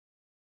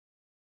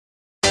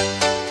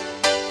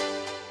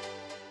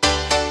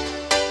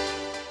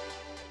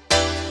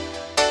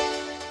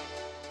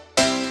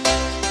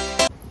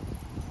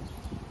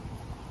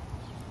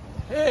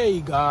Hey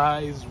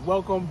guys,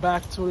 welcome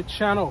back to the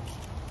channel,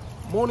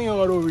 Monie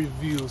Auto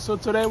Review. So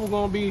today we're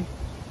going to be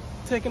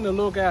taking a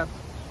look at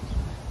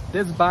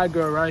this bad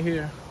girl right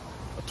here,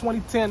 a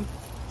 2010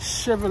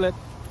 Chevrolet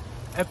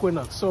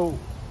Equinox. So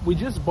we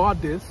just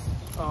bought this.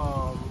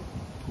 I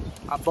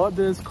bought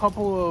this a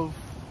couple of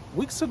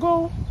weeks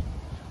ago.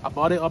 I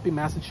bought it up in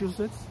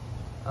Massachusetts.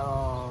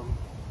 So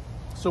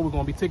we're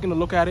going to be taking a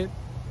look at it,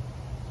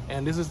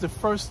 and this is the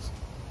first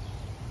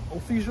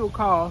official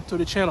car to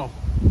the channel.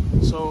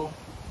 So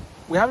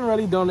we haven't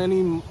really done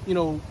any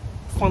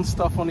fun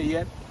stuff on it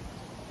yet.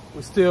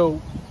 We're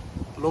still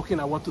looking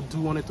at what to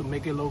do on it to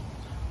make it look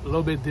a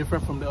little bit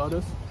different from the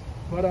others.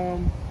 But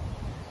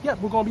yeah,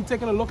 we're gonna be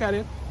taking a look at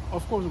it.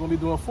 Of course, we're gonna be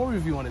doing a full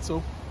review on it.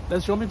 So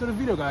let's jump into the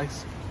video,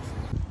 guys.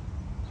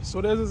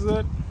 So this is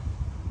it.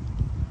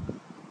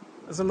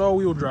 It's an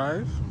all-wheel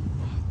drive,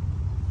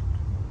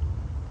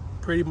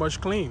 pretty much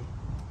clean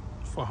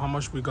for how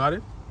much we got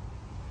it.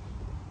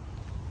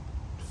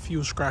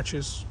 Few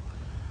scratches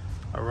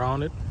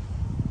around it.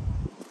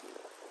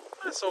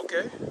 It's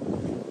okay.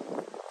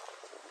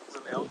 It's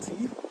an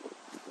LT.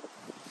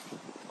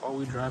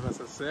 All-wheel drive, as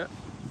I said.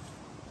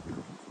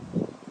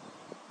 Yeah,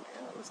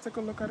 let's take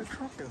a look at the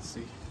trunk and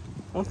see.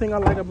 One thing I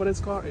like about this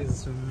car is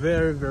it's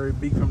very, very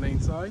big from the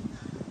inside.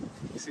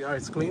 You see how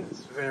it's clean?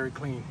 It's very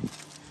clean.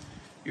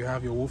 You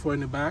have your woofer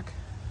in the back.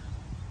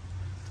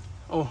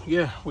 Oh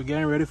yeah, we're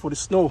getting ready for the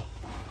snow.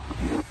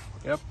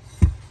 Yep.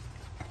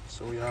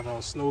 So we have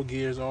our snow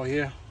gears all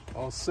here,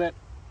 all set.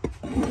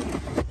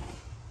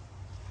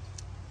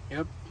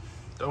 Yep.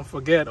 Don't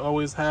forget,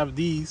 always have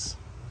these.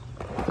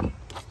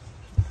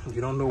 You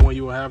don't know when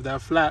you will have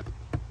that flat.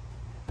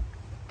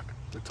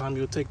 The time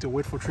you'll take to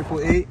wait for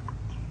AAA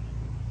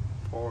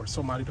or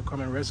somebody to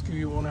come and rescue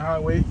you on the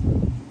highway.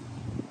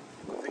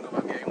 Think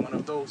about getting one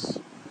of those.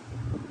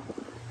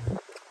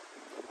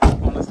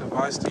 Honest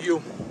advice to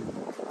you.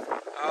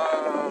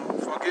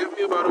 Forgive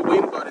me about the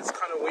wind, but it's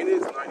kind of windy.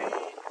 It's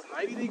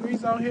 90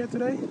 degrees out here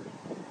today.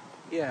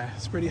 Yeah,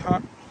 it's pretty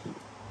hot,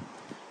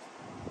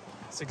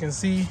 as you can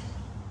see.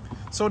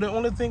 So the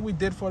only thing we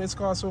did for this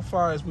car so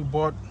far is we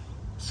bought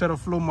a set of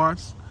floor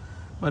mats,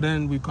 but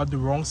then we got the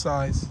wrong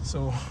size.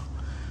 So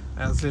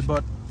that's it.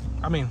 But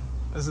I mean,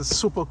 this is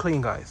super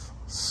clean, guys.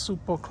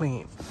 Super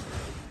clean.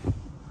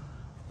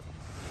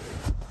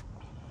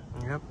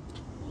 Yep.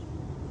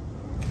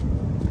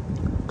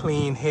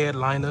 Clean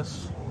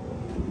headliners.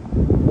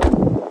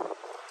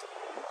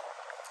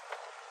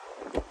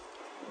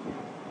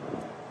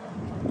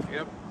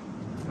 Yep.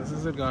 This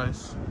is it,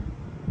 guys.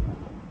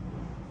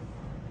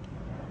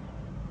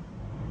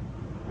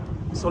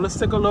 So let's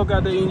take a look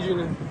at the engine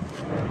and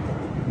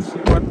see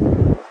what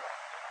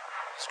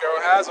this girl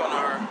has on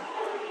her.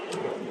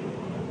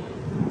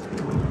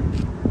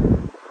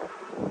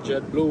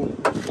 Jet blue,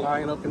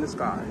 flying up in the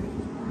sky.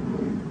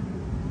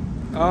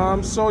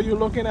 So you're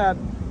looking at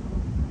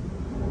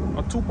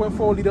a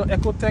 2.4 liter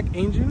EcoTech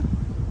engine,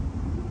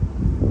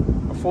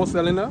 a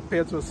 4-cylinder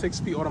paired to a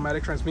 6-speed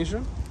automatic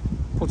transmission.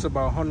 Puts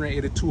about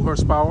 182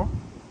 horsepower.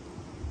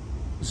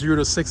 0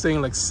 to 60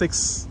 in like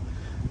 6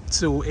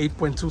 to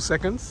 8.2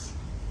 seconds.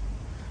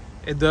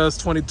 It does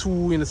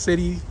 22 in the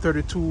city,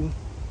 32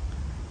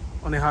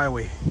 on the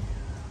highway.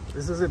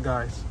 This is it,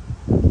 guys.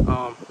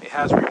 It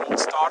has remote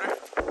starter.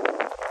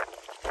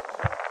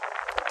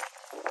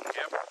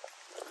 Yep.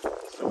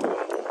 So the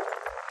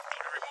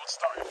remote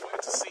starter for you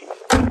to see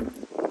what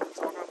I'm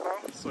talking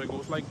about. So it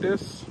goes like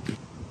this.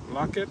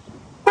 Lock it.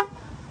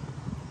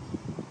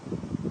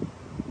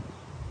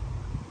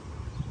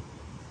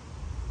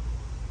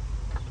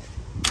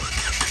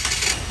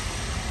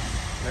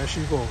 There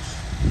she goes.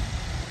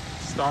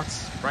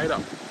 Starts right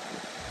up.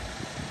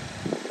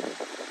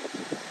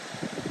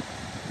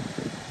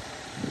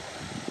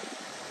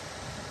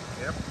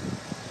 Yep.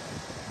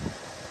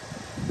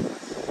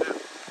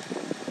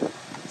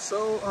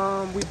 So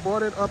we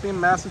bought it up in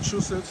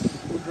Massachusetts.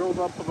 We drove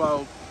up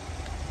about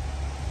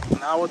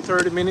an hour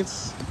 30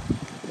 minutes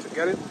to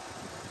get it.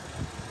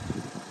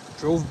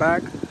 Drove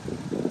back.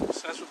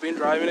 Since we've been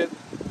driving it,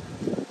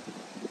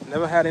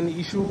 never had any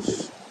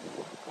issues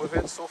with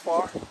it so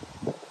far.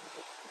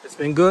 It's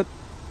been good.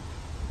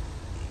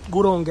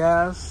 Good on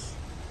gas.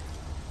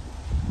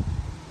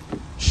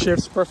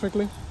 Shifts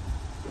perfectly.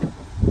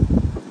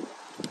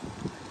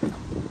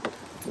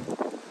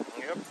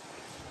 Yep.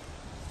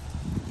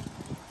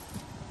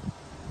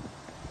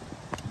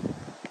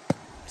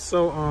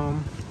 So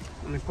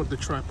let me put the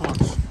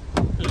tripods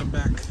in the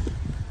back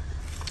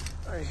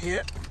right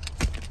here.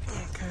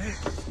 Okay.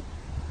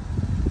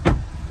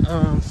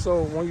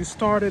 So when you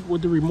start it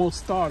with the remote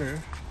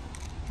starter,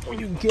 when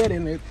you get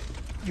in it,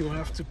 you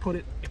have to put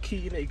a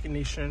key in the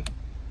ignition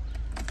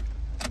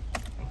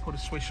and put a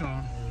switch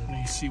on, and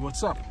you see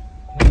what's up.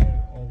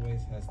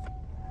 Always has to.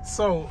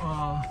 So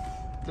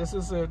this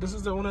is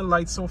the only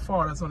light so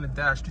far that's on the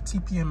dash. The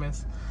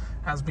TPMS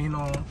has been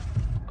on.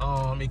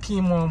 It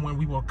came on when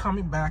we were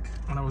coming back,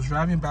 when I was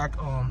driving back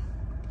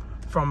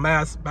from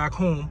Mass back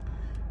home,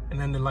 and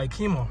then the light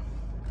came on.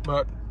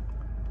 But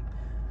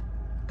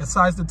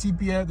besides the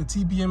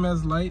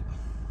TPMS light,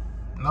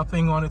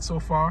 Nothing on it so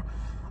far.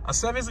 A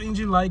service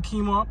engine light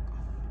came up.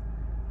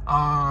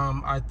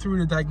 I threw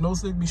the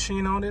diagnostic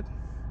machine on it.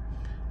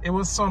 It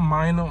was some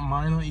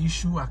minor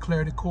issue. I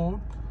cleared the code,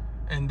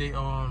 and the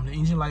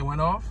engine light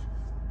went off,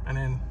 and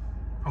then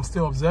I'm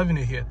still observing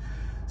it here.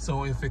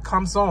 So if it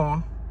comes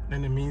on,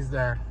 then it means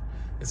that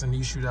it's an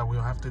issue that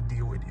we'll have to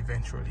deal with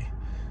eventually.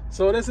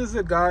 So this is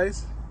it,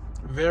 guys.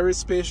 Very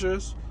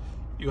spacious.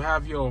 You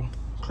have your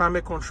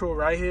climate control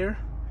right here.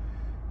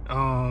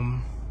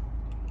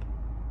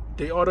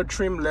 The other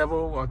trim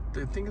level, I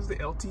think it's the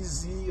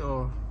LTZ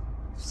or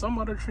some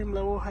other trim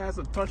level, has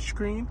a touch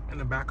screen and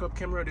a backup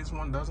camera. This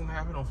one doesn't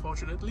have it,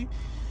 unfortunately.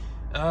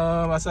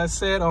 As I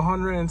said,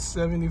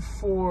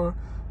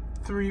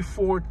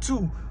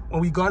 174,342.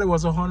 When we got it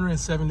was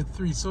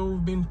 173. So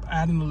we've been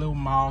adding a little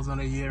miles on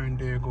it here and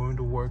there, going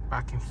to work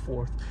back and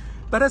forth.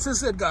 But that's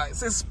just it,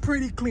 guys. It's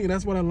pretty clean.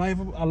 That's what I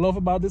love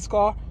about this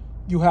car.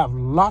 You have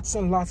lots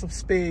and lots of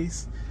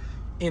space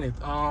in it.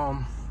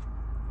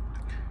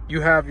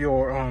 You have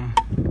your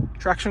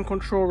traction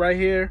control right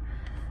here.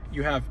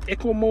 You have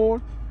eco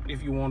mode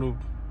if you want to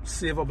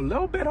save up a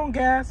little bit on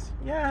gas.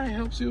 Yeah, it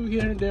helps you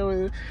here and there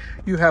with it.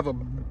 You have a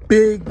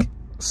big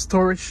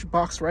storage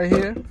box right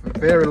here,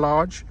 very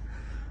large.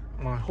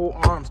 My whole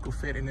arms could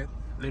fit in it,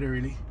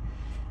 literally.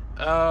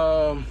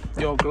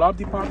 Your glove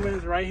department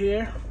is right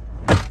here.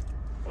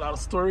 A lot of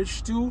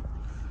storage too.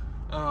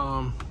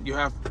 You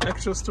have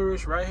extra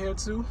storage right here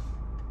too.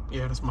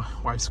 Yeah, that's my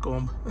wife's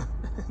comb.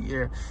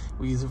 Yeah,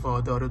 we use it for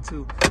our daughter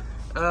too.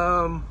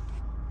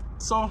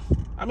 So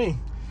I mean,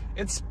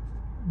 it's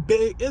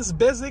big. It's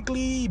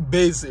basically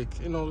basic.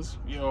 You know,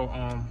 your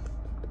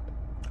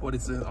what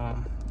is it?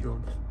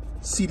 Your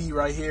CD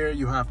right here.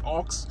 You have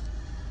aux,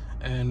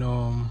 and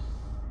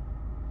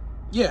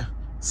yeah,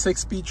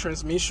 6-speed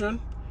transmission.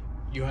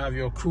 You have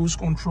your cruise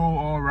control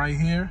all right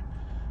here.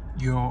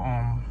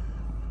 Your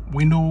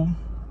window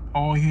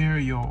all here.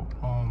 Your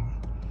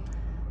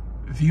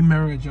view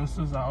mirror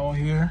adjusters are all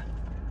here.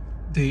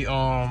 The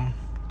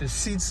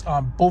seats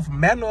are both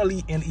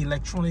manually and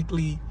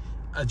electronically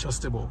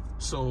adjustable.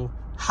 So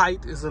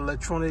height is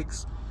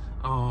electronics.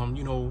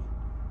 You know,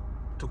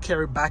 to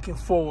carry back and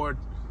forward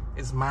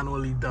is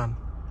manually done.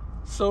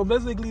 So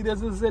basically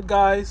this is it,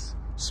 guys.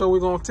 So we're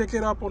gonna take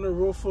it up on the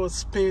road for a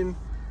spin,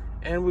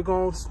 and we're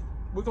gonna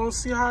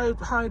see how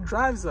it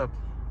drives up.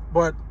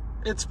 But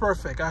it's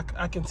perfect.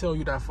 I can tell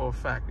you that for a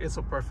fact. It's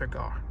a perfect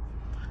car.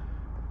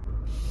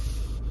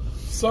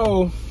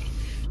 So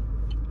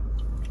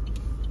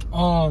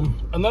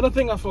another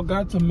thing I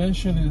forgot to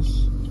mention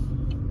is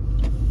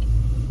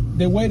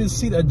the way the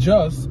seat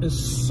adjusts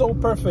is so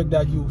perfect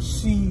that you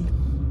see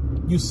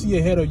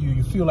ahead of you.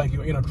 You feel like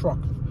you're in a truck,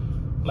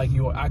 like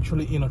you're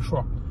actually in a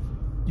truck.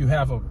 You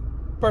have a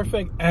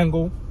perfect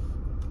angle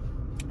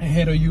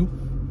ahead of you,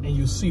 and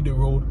you see the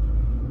road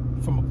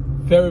from a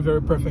very, very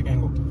perfect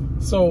angle.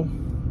 So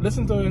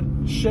listen to it,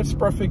 shifts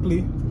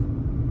perfectly.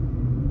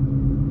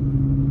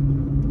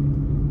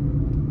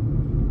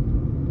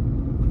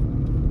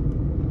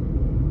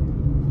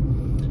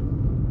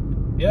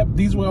 Yep,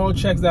 these were all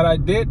checks that I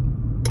did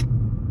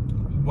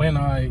when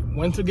I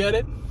went to get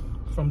it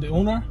from the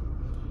owner.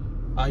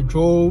 I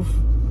drove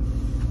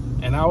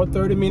an hour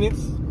 30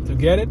 minutes to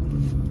get it,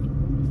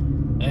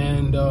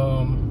 and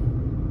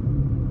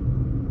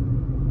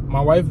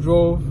my wife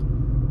drove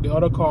the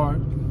other car,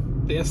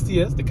 the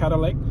STS, the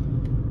Cadillac,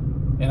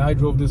 and I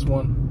drove this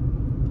one,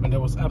 and there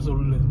was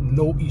absolutely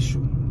no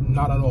issue,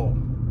 not at all.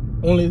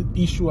 Only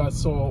issue I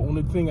saw,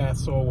 only thing I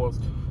saw was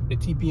the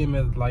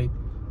TPMS light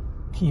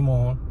came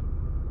on,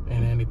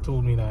 and then it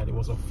told me that it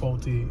was a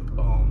faulty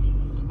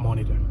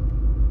monitor.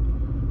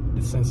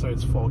 The sensor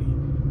is faulty.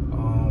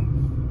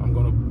 I'm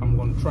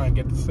gonna try and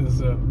get the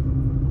sensor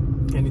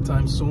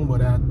anytime soon, but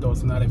that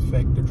does not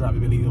affect the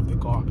drivability of the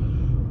car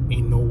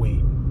in no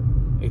way.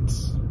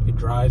 It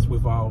drives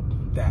without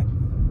that.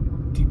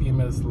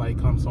 TPMS light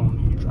comes on,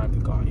 and you drive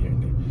the car here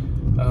and there.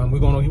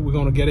 We're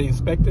gonna get it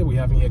inspected. We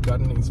haven't yet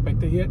gotten it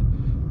inspected yet,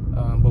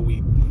 but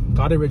we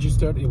got it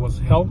registered. It was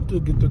hell to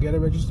get it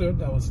registered.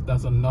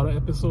 That's another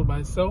episode by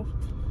itself.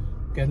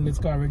 Getting this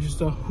car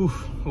registered,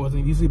 it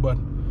wasn't easy, but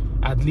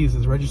at least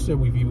it's registered.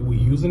 We're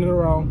using it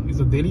around. It's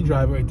a daily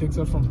driver. It takes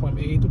us from point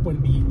A to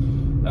point B.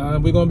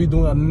 We're gonna be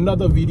doing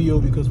another video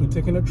because we're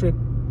taking a trip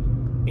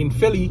in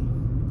Philly.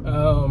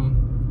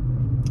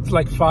 It's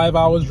like 5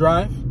 hours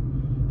drive,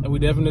 and we're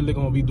definitely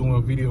gonna be doing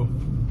a video,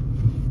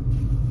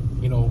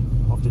 you know,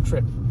 of the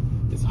trip.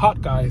 It's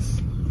hot,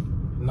 guys.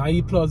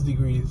 90+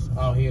 degrees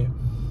out here.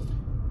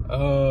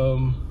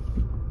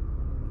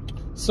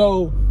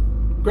 So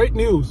great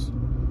news.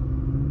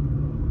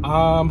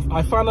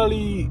 I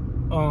finally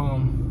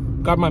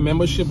got my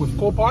membership with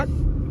Copart,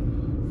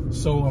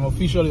 so I'm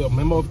officially a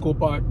member of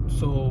Copart.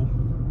 So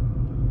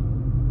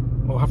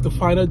I'll have to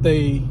find a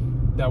day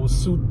that will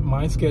suit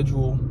my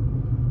schedule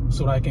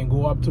so that I can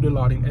go up to the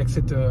lot in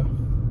Exeter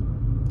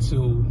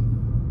to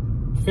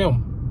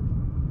film.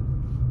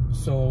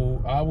 So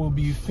I will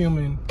be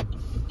filming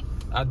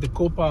at the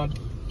Copart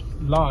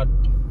lot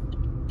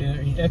there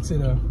in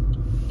Exeter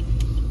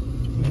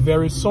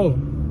very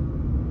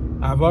soon.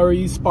 I've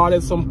already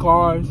spotted some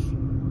cars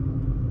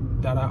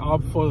that are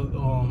up for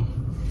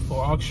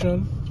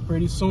auction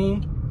pretty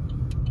soon,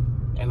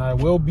 and I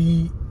will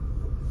be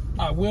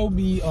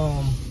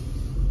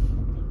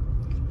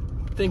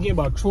thinking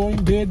about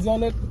throwing bids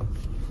on it,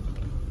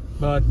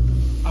 but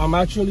I'm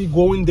actually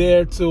going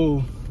there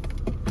to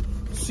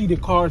see the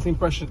cars in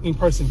person,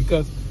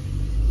 because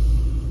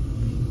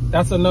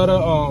that's another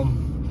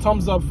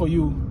thumbs up for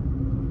you.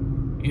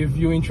 If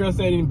you're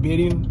interested in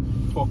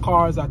bidding for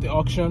cars at the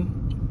auction,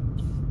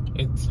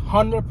 it's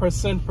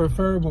 100%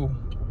 preferable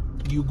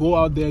you go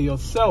out there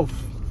yourself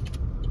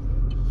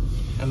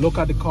and look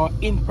at the car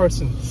in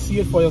person, see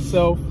it for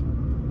yourself,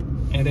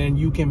 and then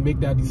you can make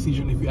that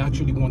decision if you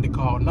actually want the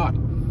car or not.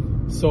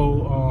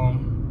 So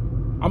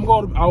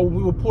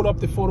we will put up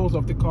the photos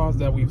of the cars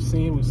that we've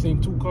seen. We've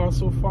seen 2 cars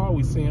so far.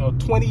 We've seen a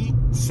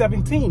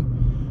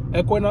 2017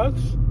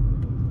 Equinox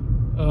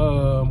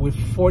with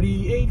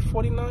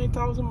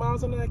 49,000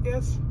 miles on it, I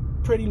guess.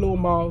 Pretty low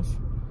miles.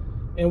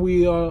 And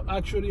we're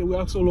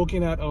also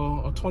looking at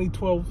a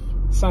 2012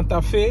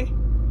 Santa Fe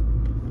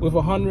with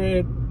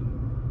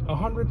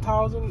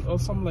 100,000 or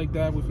something like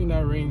that, within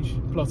that range,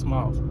 plus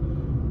miles.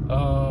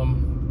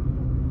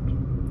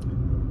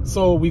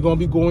 So we're gonna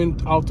be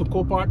going out to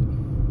Copart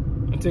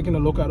and taking a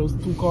look at those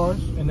 2 cars,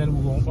 and then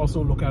we're gonna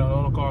also look at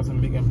other cars and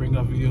bring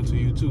a video to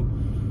you too.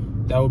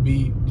 That will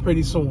be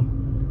pretty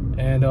soon.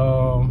 And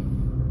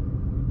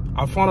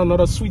I found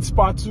another sweet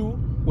spot too,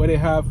 where they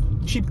have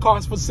cheap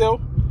cars for sale.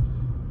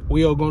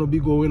 We are going to be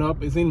going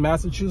up. It's in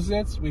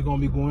Massachusetts. We're going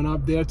to be going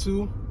up there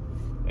too.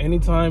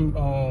 Anytime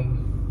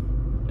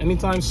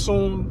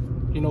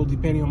soon, you know,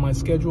 depending on my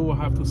schedule. I'll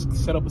have to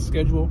set up a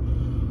schedule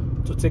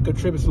to take a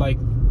trip. It's like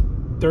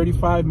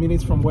 35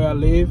 minutes from where I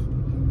live.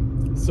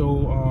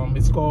 So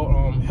it's called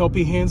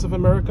Helping Hands of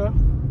America.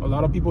 A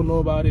lot of people know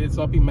about it. It's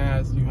up in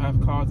Mass. You have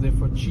cars there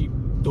for cheap,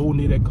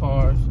 donated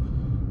cars,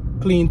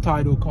 clean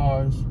title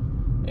cars,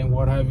 and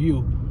what have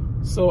you.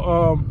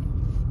 So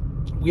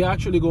we're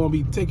actually going to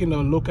be taking a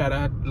look at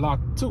that lot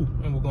too,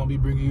 and we're going to be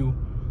bringing you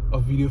a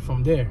video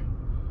from there.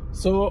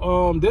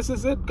 So this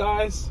is it,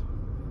 guys.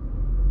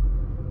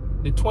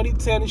 The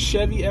 2010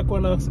 Chevy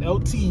Equinox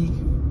LT,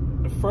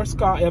 the first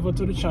car ever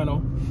to the channel.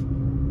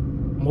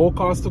 More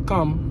cars to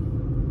come.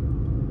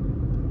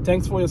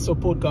 Thanks for your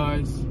support,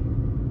 guys.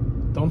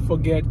 Don't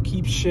forget,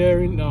 keep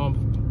sharing,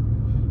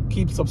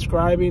 keep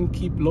subscribing,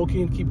 keep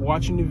looking, keep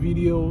watching the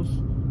videos.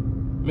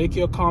 Make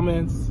your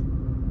comments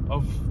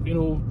of, you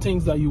know,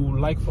 things that you would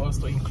like for us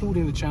to include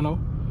in the channel,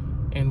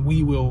 and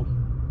we will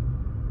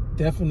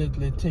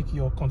definitely take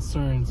your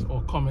concerns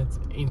or comments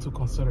into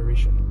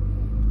consideration.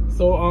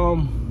 So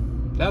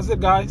that's it,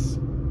 guys.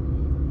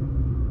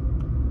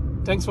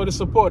 Thanks for the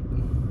support.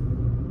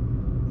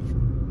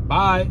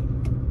 Bye.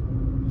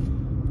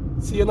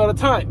 See you another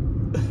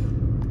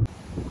time.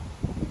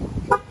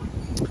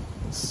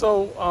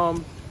 So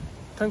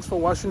thanks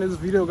for watching this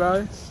video,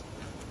 guys.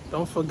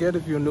 Don't forget,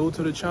 if you're new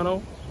to the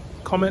channel,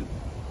 comment,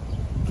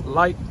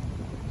 like,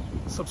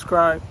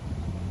 subscribe,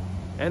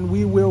 and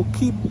we will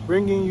keep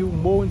bringing you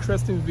more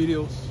interesting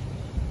videos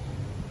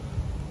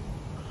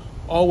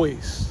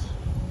always.